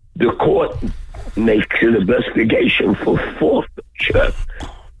 The court makes an investigation for forfeiture.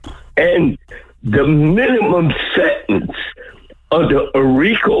 And the minimum sentence under a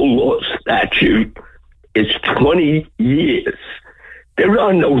RICO law statute is 20 years. There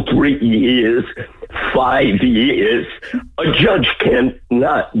are no 3 years, 5 years. A judge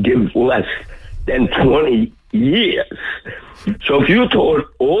cannot give less than 20 years. So if you taught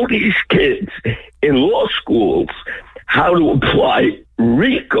all these kids in law schools how to apply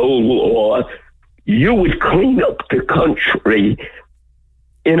RICO law, you would clean up the country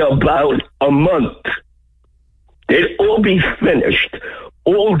in about a month. They'd all be finished.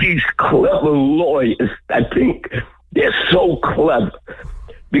 All these clever lawyers that think they're so clever,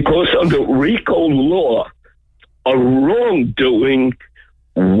 because under RICO law, a wrongdoing,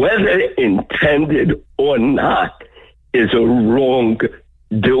 whether intended or not, is a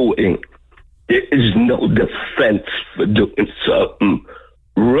wrongdoing. There is no defense for doing something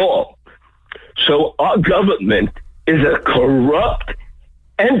wrong. So our government is a corrupt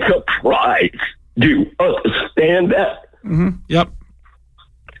enterprise. Do you understand that? Mm-hmm. Yep.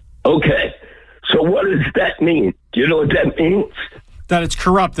 Okay. So what does that mean? Do you know what that means? That it's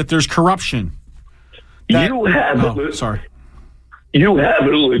corrupt, that there's corruption. You have a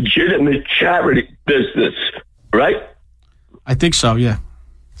legitimate charity business, right? I think so, yeah.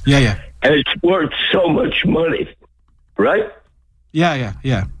 Yeah. And it's worth so much money, right? Yeah.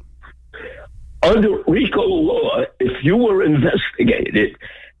 Under RICO law, if you were investigated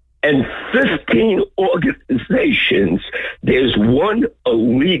and 15 organizations, there's one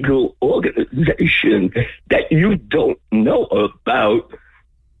illegal organization that you don't know about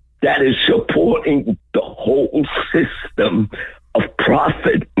that is supporting the whole system of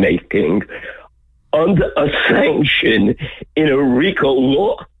profit making under a sanction in a RICO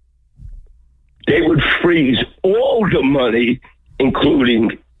law, they would freeze all the money,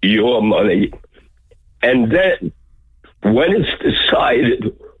 including your money. And then when it's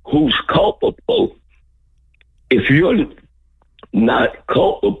decided who's culpable, if you're not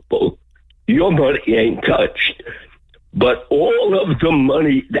culpable, your money ain't touched. But all of the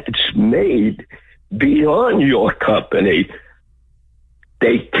money that's made beyond your company,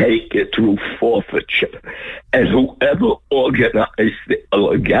 they take it through forfeiture. And whoever organized the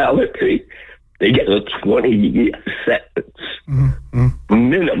illegality, they get a 20-year sentence,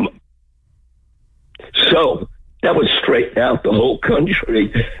 minimum. So that would straighten out the whole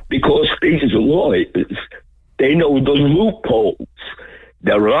country because these lawyers, they know the loopholes.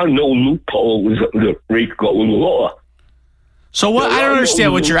 There are no loopholes under RICO law. So what? I don't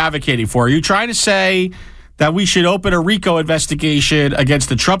understand what you're advocating for. Are you trying to say that we should open a RICO investigation against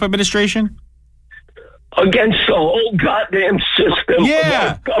the Trump administration? Against the whole goddamn system.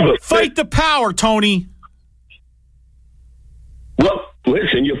 Yeah. Fight the power, Tony. Well,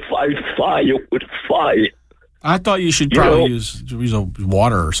 listen, you fight fire with fire. I thought you should probably use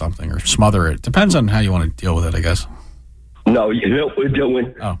water or something or smother it. Depends on how you want to deal with it, I guess. No, you know what we're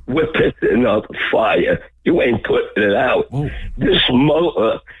doing? We're pissing out the fire. You ain't putting it out. This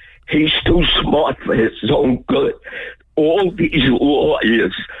Mueller, he's too smart for his own good. All these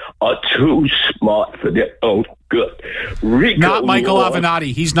lawyers are too smart for their own good. RICO not Michael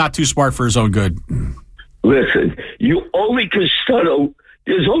Avenatti. He's not too smart for his own good. Listen, you only can study.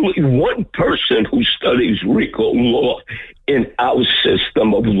 There's only one person who studies RICO law in our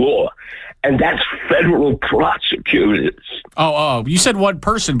system of law, and that's federal prosecutors. Oh, you said one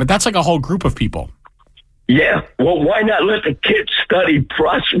person, but that's like a whole group of people. Yeah, well, why not let the kids study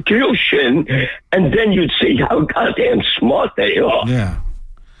prosecution, and then you'd see how goddamn smart they are. Yeah.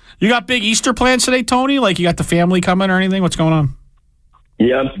 You got big Easter plans today, Tony? Like you got the family coming or anything? What's going on?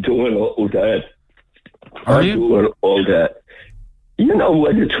 Yeah, I'm doing all that. Are you? I'm doing all that. You know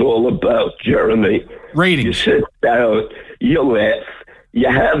what it's all about, Jeremy. Ratings. You sit down, you laugh, you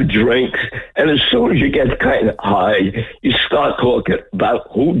have drinks, and as soon as you get kind of high, you start talking about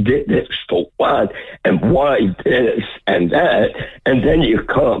who did this for what and why this and that, and then you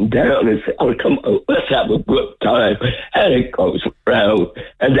calm down and say, oh, come on, let's have a good time, and it goes around,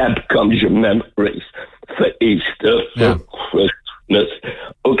 and that becomes your memories for Easter, for Christmas,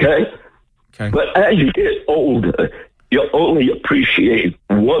 okay? But as you get older, you only appreciate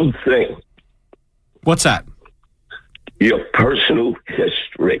one thing. What's that? Your personal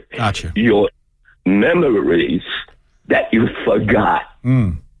history. Gotcha. Your memories that you forgot.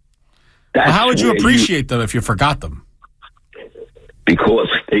 Well, how would you appreciate them if you forgot them? Because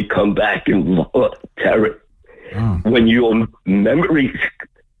they come back involuntary. When your memories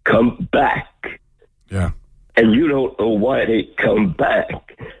come back, and you don't know why they come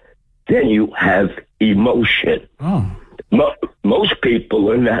back, then you have emotion. Most people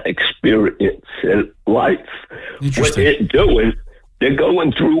are not experiencing life. What they're doing, they're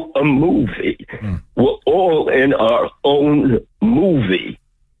going through a movie. We're all in our own movie.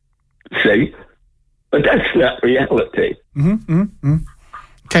 See? But that's not reality.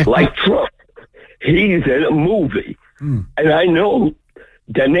 Okay. Like Trump, he's in a movie. And I know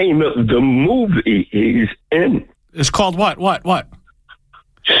the name of the movie he's in. It's called what? What?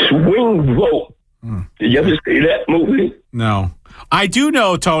 Swing Vote. Did you ever see that movie? No. I do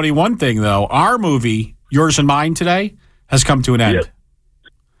know, Tony, one thing, though. Our movie, Yours and Mine Today, has come to an end.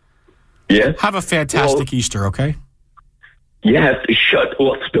 Yeah. Have a fantastic Easter, okay? You have to shut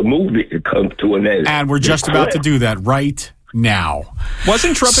off the movie to come to an end. And we're just about to do that right now.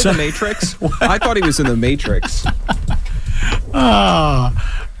 Wasn't Trump in The Matrix? I thought he was in The Matrix.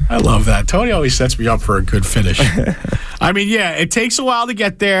 I love that. Tony always sets me up for a good finish. I mean, yeah, it takes a while to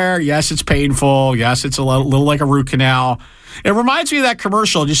get there. Yes, it's painful. Yes, it's a little like a root canal. It reminds me of that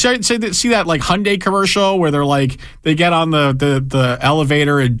commercial. Did you see that like Hyundai commercial where they're like they get on the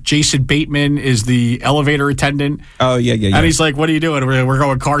elevator and Jason Bateman is the elevator attendant? Oh yeah. And he's like, "What are you doing?" We're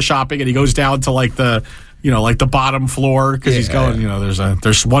going car shopping, and he goes down to like the bottom floor because he's going.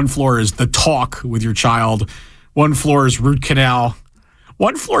 There's one floor is the talk with your child, one floor is root canal.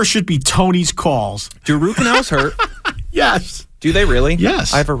 One floor should be Tony's calls. Do root canals hurt? Yes. Do they really?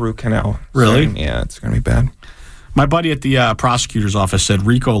 Yes. I have a root canal. Really? So, yeah, it's going to be bad. My buddy at the prosecutor's office said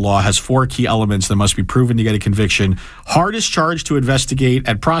RICO law has 4 key elements that must be proven to get a conviction. Hardest charge to investigate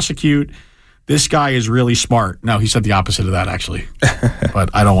and prosecute. This guy is really smart. No, he said the opposite of that, actually.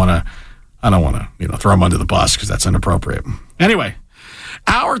 But I don't want to, throw him under the bus because that's inappropriate. Anyway,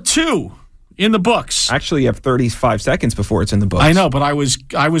 hour 2 in the books. Actually, you have 35 seconds before it's in the books. I know, but I was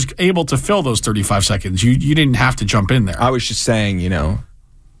able to fill those 35 seconds. You didn't have to jump in there. I was just saying, I'm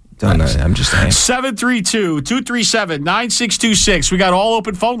just saying. 732-237-9626. We got all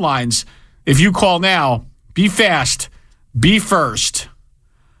open phone lines. If you call now, be fast, be first.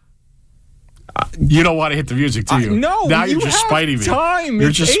 You don't want to hit the music, do you? No, now you're just spiting me. Time.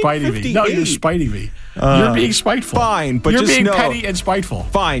 You're just spiting me. No, you're spiting me. You're being spiteful. Fine, but you're just being know, petty and spiteful.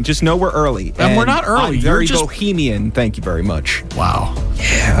 Fine, just know we're early. And we're not early. I'm very you're just bohemian. Thank you very much. Wow.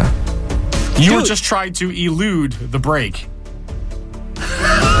 Yeah. You were just trying to elude the break.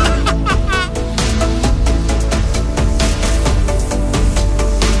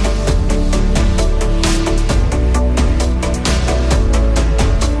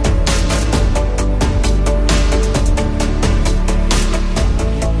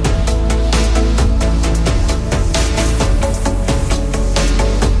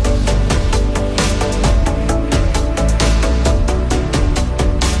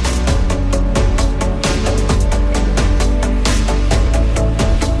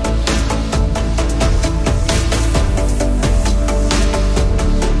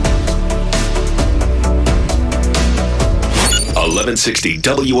 .60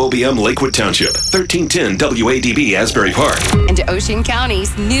 WOBM Lakewood Township, 1310 WADB Asbury Park. And Ocean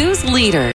County's news leader.